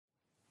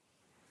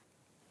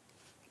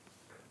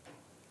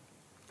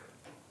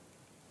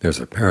There's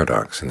a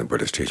paradox in the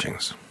Buddha's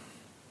teachings,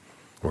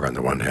 where on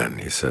the one hand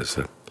he says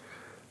that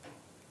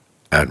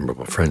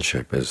admirable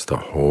friendship is the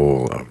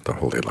whole of the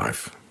holy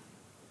life,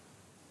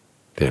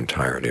 the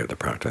entirety of the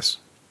practice.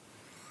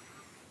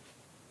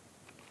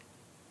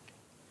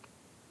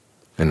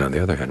 And on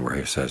the other hand, where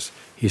he says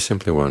he's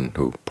simply one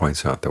who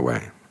points out the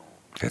way.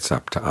 It's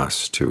up to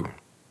us to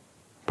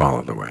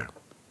follow the way.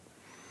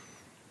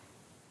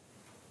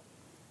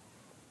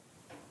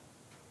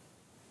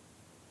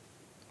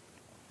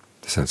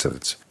 The sense of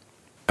its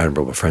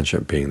admirable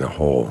friendship being the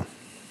whole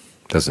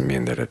doesn't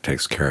mean that it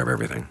takes care of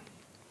everything.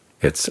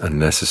 It's a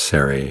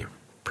necessary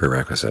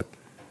prerequisite.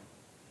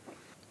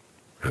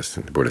 As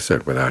the Buddha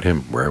said, without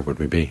him, where would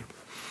we be?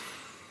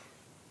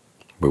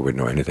 We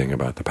wouldn't know anything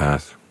about the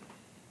path.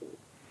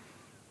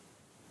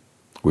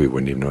 We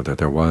wouldn't even know that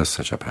there was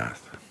such a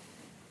path.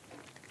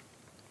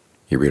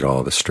 You read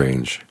all the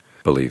strange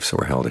beliefs that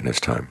were held in his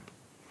time.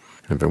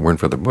 And if it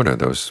weren't for the Buddha,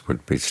 those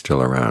would be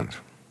still around.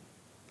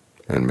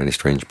 And many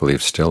strange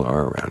beliefs still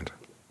are around.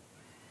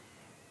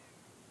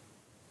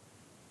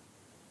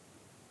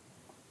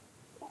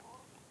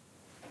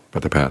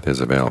 But the path is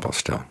available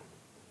still.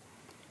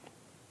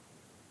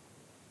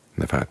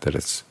 And the fact that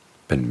it's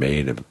been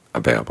made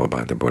available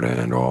by the Buddha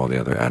and all the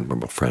other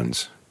admirable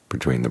friends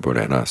between the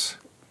Buddha and us,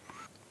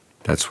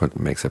 that's what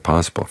makes it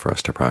possible for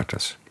us to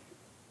practice.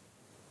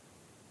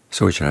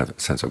 So we should have a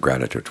sense of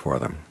gratitude for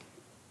them.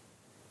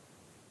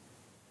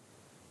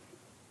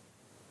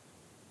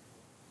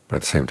 But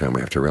at the same time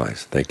we have to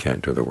realize they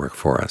can't do the work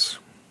for us.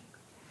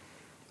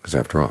 Because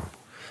after all,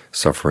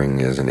 suffering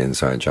is an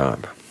inside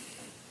job.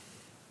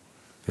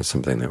 It's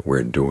something that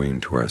we're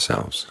doing to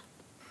ourselves.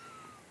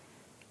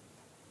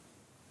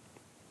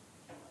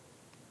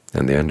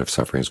 And the end of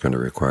suffering is going to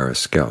require a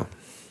skill.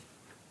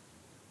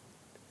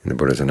 In the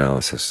Buddha's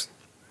analysis,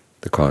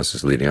 the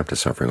causes leading up to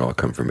suffering all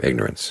come from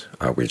ignorance,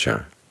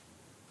 avijja.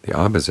 The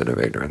opposite of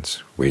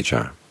ignorance,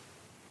 vijja,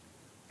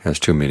 has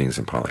two meanings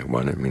in Pali.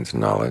 One, it means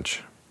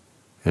knowledge,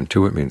 and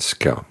two, it means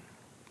skill.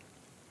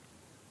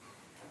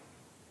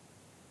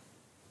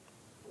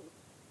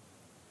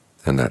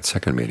 And that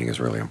second meaning is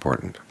really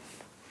important,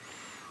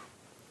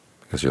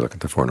 because you look at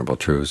the Four Noble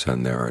Truths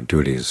and there are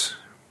duties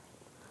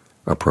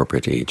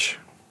appropriate to each.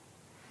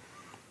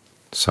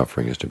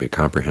 Suffering is to be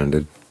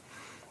comprehended,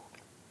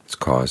 its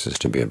cause is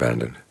to be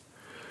abandoned,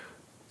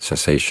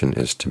 cessation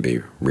is to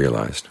be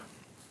realized,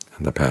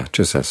 and the path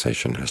to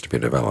cessation has to be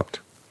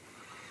developed.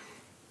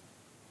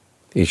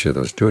 Each of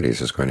those duties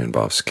is going to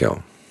involve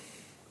skill.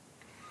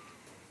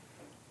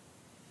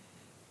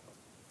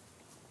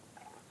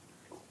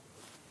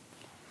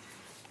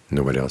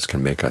 Nobody else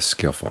can make us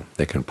skillful.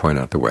 They can point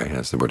out the way,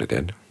 as the Buddha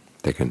did.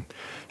 They can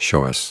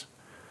show us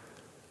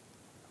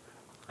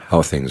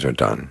how things are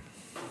done.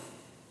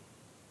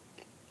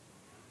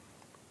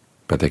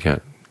 But they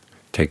can't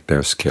take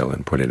their skill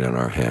and put it in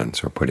our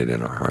hands or put it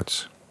in our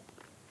hearts.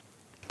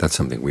 That's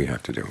something we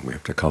have to do. We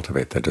have to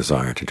cultivate the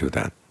desire to do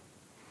that.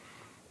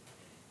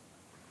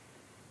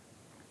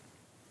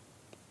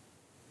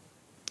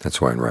 That's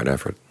why in right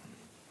effort,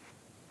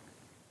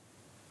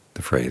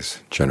 the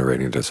phrase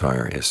generating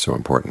desire is so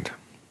important.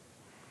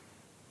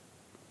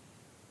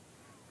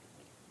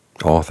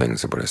 All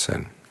things, the Buddha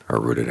said,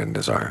 are rooted in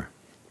desire.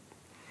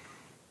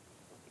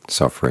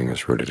 Suffering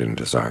is rooted in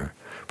desire,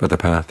 but the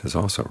path is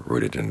also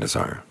rooted in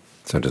desire.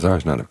 So desire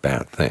is not a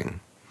bad thing.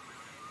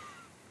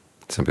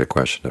 It's simply a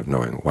question of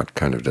knowing what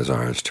kind of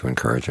desires to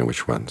encourage and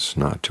which ones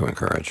not to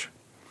encourage.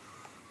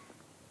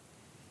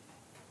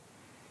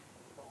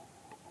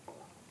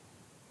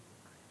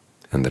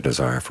 And the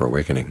desire for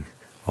awakening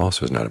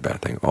also is not a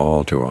bad thing.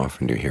 All too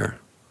often you hear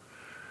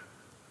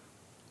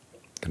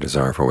the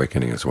desire for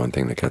awakening is one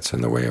thing that gets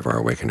in the way of our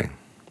awakening,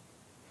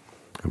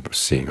 of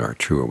seeing our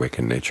true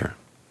awakened nature.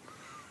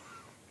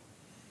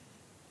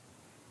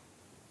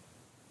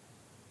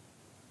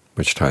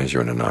 Which ties you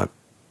in a knot.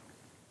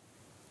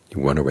 You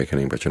want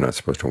awakening, but you're not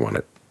supposed to want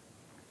it.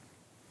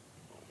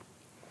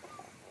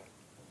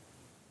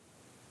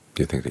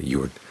 You think that you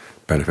would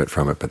benefit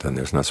from it, but then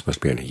there's not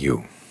supposed to be any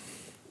you.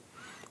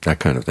 That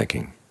kind of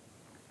thinking,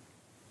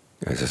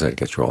 as I said,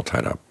 gets you all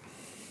tied up.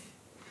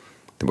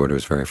 The Buddha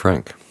was very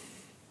frank.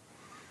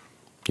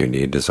 You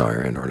need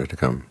desire in order to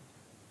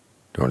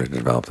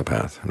develop the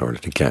path, in order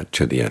to get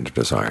to the end of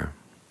desire.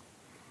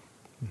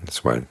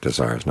 That's why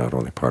desire is not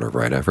only part of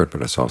right effort,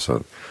 but it's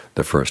also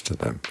the first of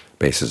the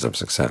bases of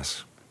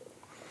success.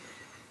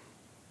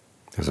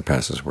 There's a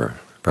passage where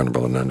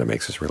Venerable Ananda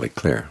makes this really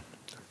clear.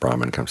 A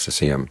Brahmin comes to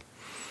see him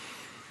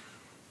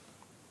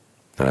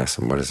and asks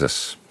him, what does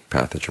this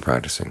path that you're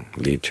practicing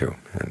lead to?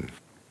 And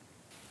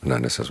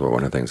Ananda says, well,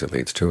 one of the things it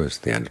leads to is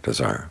the end of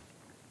desire.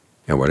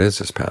 And what is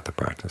this path of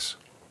practice?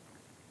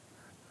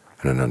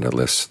 And Ananda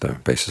lists the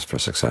basis for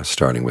success,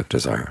 starting with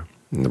desire.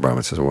 And the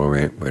Brahmin says, well,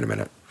 wait a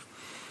minute.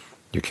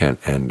 You can't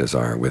end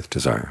desire with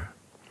desire.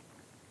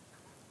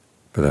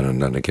 But then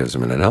Ananda gives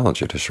him an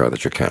analogy to show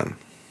that you can.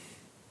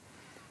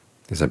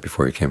 He said,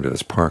 before you came to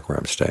this park where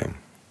I'm staying,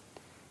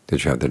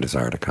 did you have the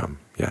desire to come?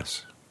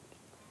 Yes.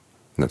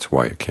 And that's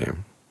why you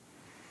came.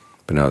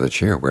 But now that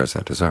you're here, where's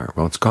that desire?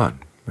 Well, it's gone.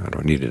 I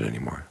don't need it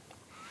anymore.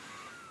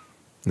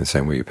 In the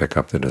same way you pick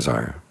up the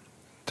desire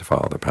to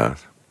follow the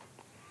path,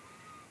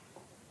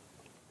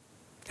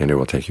 and it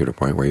will take you to a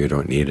point where you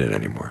don't need it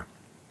anymore.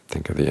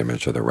 Think of the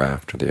image of the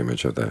raft or the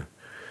image of the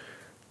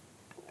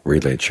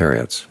relay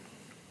chariots.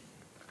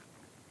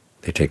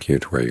 They take you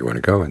to where you want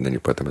to go, and then you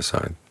put them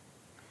aside.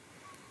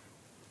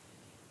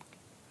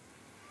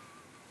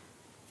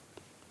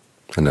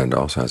 And then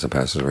also has a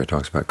passage where he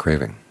talks about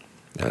craving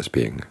as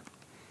being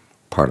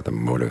part of the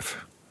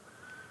motive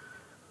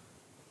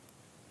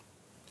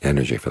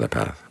energy for the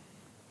path.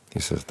 He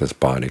says this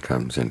body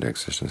comes into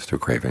existence through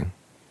craving,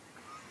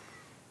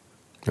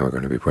 and we're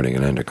going to be putting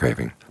an end to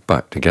craving.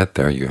 But to get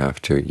there, you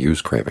have to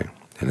use craving.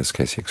 In this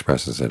case, he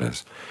expresses it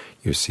as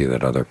you see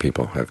that other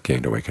people have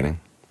gained awakening,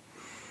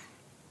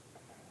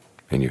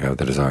 and you have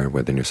the desire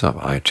within yourself.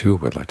 I too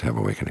would like to have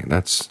awakening.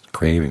 That's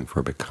craving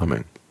for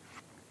becoming.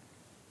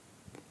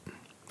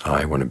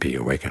 I want to be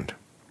awakened.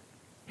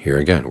 Here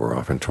again, we're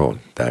often told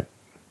that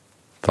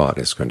thought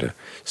is going to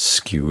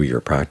skew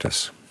your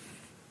practice.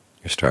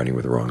 You're starting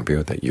with the wrong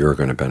view, that you're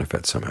going to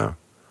benefit somehow.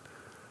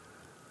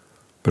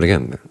 But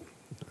again,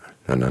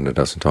 Ananda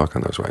doesn't talk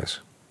in those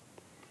ways.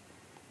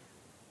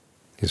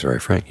 He's very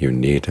frank. You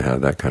need to have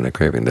that kind of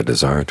craving. The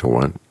desire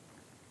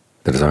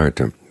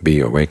to be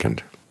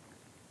awakened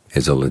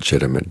is a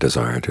legitimate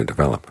desire to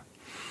develop.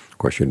 Of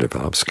course, you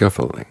develop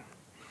skillfully.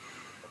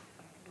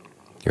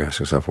 You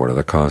ask yourself, what are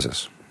the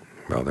causes?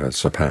 Well,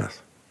 that's a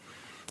path.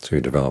 So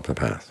you develop the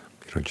path.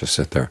 You don't just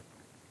sit there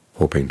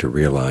hoping to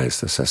realize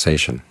the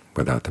cessation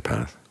without the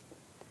path,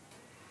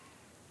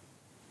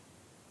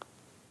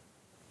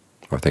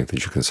 or think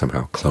that you can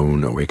somehow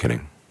clone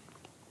awakening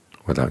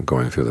without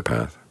going through the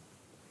path.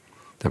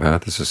 The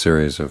path is a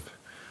series of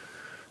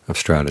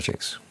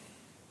strategies.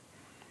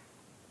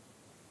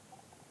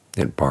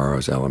 It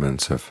borrows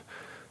elements of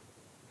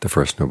the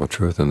First Noble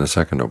Truth and the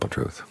Second Noble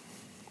Truth.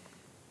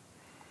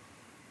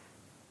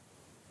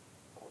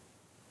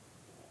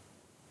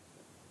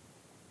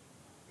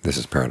 This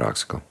is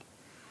paradoxical,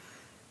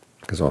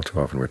 because all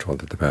too often we're told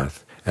that the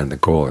path and the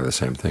goal are the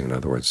same thing. In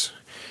other words,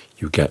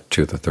 you get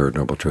to the Third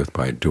Noble Truth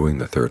by doing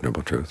the Third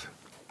Noble Truth,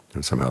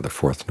 and somehow the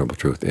Fourth Noble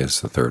Truth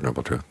is the Third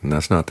Noble Truth. And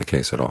that's not the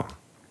case at all.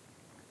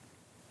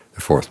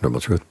 The Fourth Noble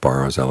Truth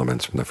borrows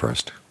elements from the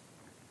first.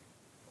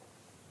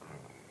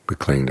 We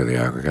cling to the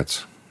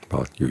aggregates.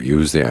 Well, you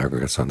use the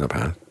aggregates on the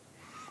path.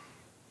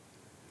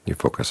 You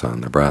focus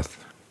on the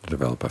breath,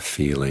 develop a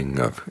feeling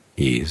of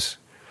ease,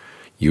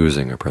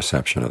 using a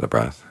perception of the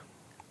breath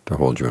to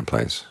hold you in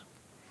place.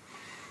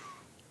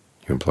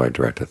 You employ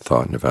directed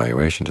thought and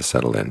evaluation to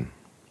settle in,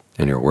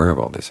 and you're aware of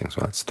all these things.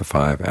 Well, that's the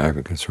 5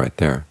 aggregates right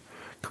there,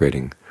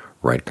 creating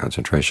right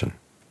concentration.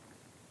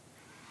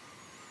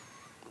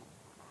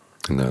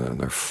 And then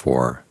there are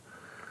 4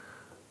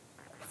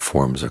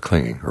 forms of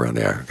clinging around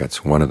the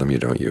aggregates. One of them you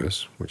don't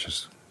use, which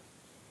is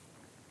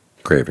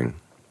craving,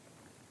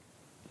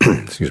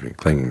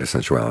 clinging to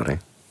sensuality.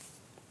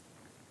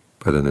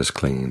 But then there's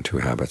clinging to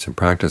habits and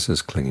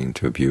practices, clinging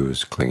to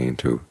abuse, clinging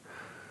to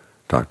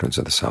doctrines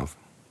of the self.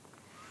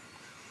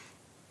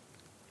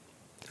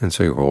 And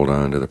so you hold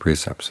on to the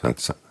precepts.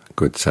 That's a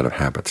good set of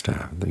habits to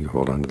have. You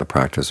hold on to the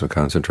practice of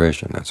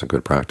concentration. That's a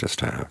good practice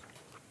to have.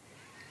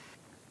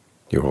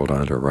 You hold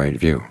on to a right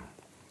view.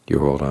 You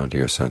hold on to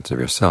your sense of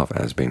yourself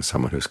as being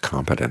someone who's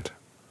competent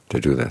to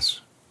do this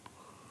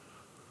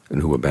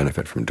and who will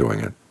benefit from doing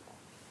it.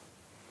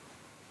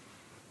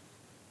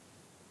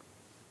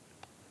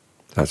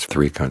 That's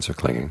 3 kinds of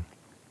clinging.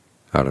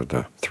 Out of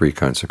the 3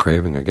 kinds of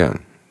craving,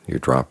 again, you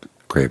drop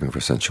craving for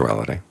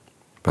sensuality,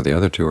 but the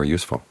other 2 are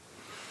useful.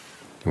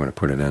 You want to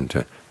put an end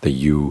to the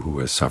you who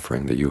is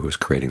suffering, the you who is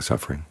creating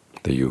suffering,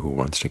 the you who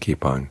wants to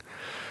keep on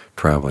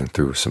traveling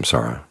through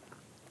samsara.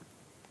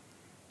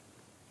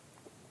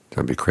 That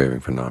would be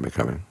craving for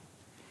non-becoming,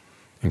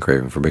 and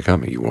craving for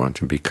becoming. You want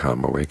to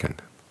become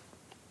awakened.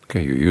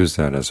 Okay, you use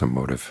that as a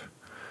motive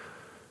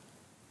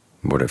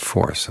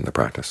force in the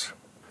practice.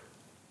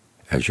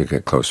 As you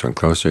get closer and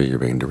closer, you're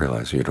beginning to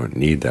realize you don't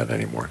need that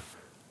anymore.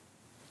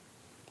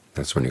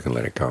 That's when you can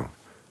let it go.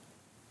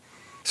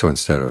 So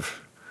instead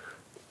of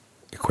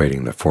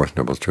equating the Fourth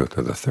Noble Truth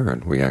with the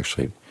third, we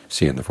actually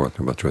see in the Fourth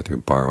Noble Truth we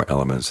borrow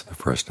elements of the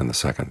first and the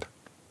second.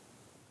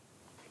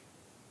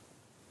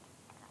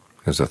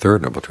 Because the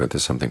Third Noble Truth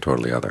is something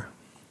totally other.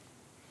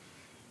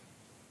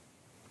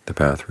 The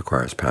path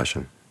requires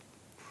passion.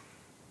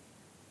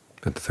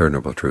 But the Third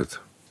Noble Truth,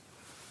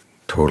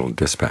 total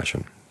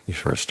dispassion. You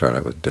first start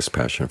out with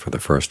dispassion for the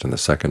first and the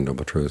second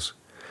Noble Truths,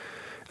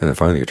 and then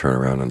finally you turn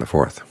around on the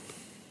fourth.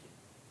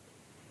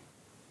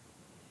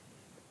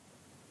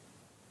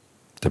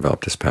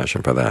 Develop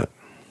dispassion for that.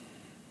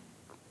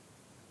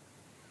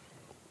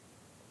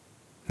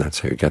 That's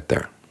how you get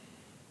there.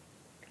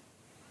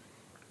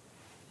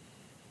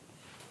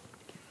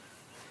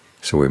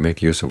 So we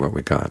make use of what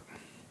we got.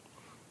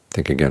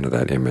 Think again of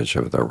that image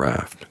of the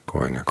raft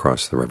going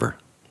across the river.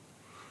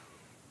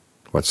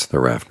 What's the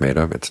raft made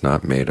of? It's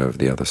not made of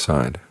the other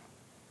side.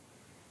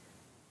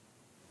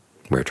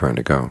 We're trying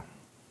to go.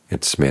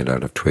 It's made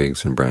out of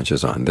twigs and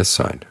branches on this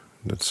side.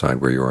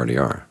 decide where you already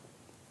are.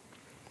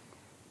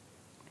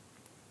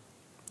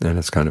 And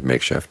it's kind of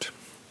makeshift,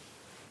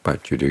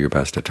 but you do your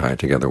best to tie it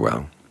together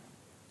well.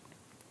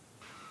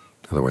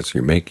 In other words,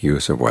 you make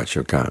use of what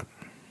you've got.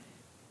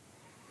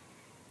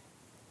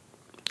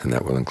 And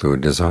that will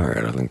include desire,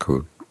 it will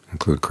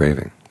include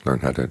craving. Learn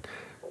how to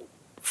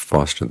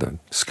foster the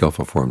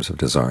skillful forms of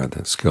desire,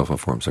 the skillful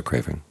forms of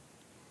craving.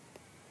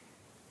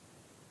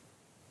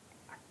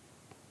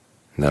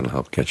 And that'll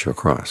help get you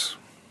across.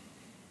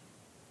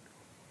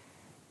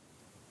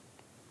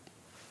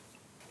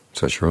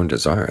 So it's your own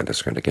desire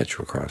that's going to get you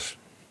across,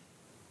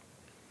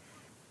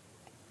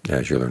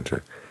 as you learn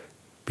to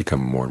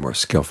become more and more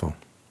skillful,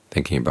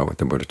 thinking about what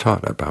the Buddha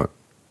taught about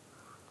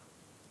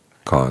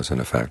cause and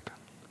effect,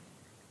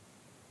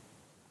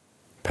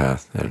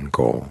 path and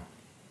goal.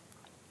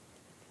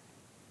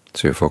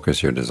 So you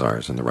focus your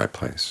desires in the right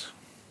place.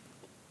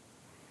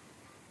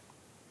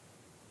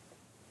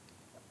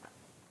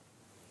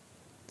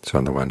 So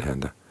on the one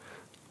hand, the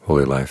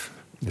holy life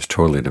is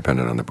totally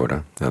dependent on the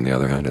Buddha. On the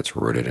other hand, it's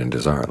rooted in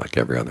desire, like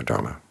every other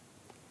Dharma.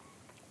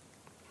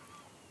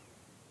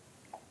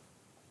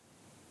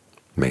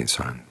 May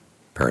sound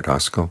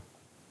paradoxical,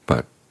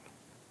 but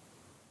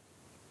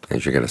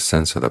as you get a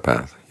sense of the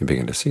path, you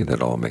begin to see that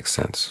it all makes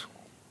sense.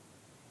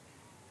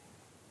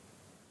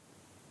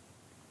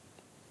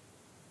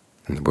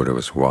 And the Buddha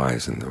was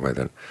wise in the way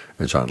that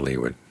Ajaan Lee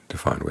would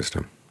define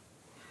wisdom.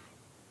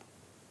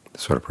 The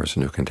sort of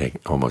person who can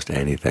take almost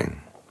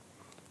anything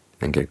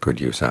and get good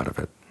use out of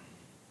it.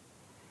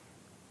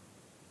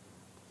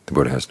 The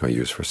Buddha has no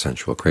use for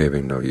sensual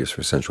craving, no use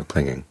for sensual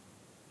clinging,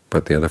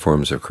 but the other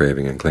forms of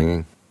craving and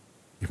clinging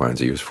he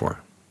finds a use for.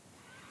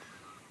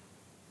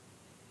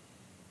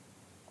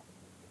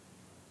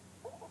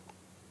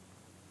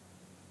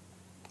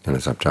 And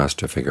it's up to us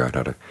to figure out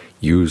how to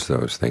use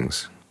those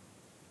things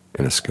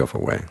in a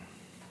skillful way.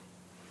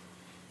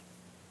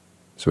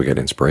 So we get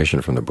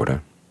inspiration from the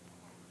Buddha,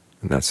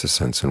 and that's the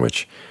sense in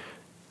which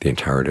the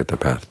entirety of the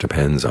path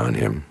depends on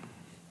him,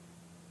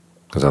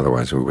 because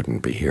otherwise we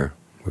wouldn't be here.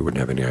 We wouldn't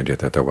have any idea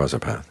that there was a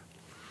path.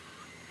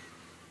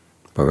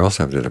 But we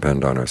also have to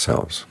depend on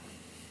ourselves,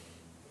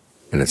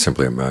 and it's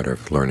simply a matter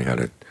of learning how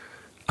to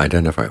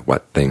identify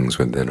what things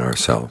within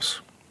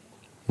ourselves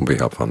will be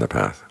helpful on the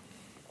path.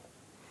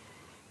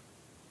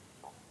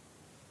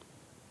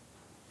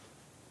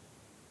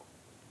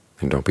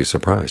 And don't be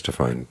surprised to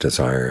find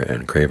desire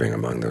and craving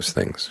among those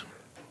things.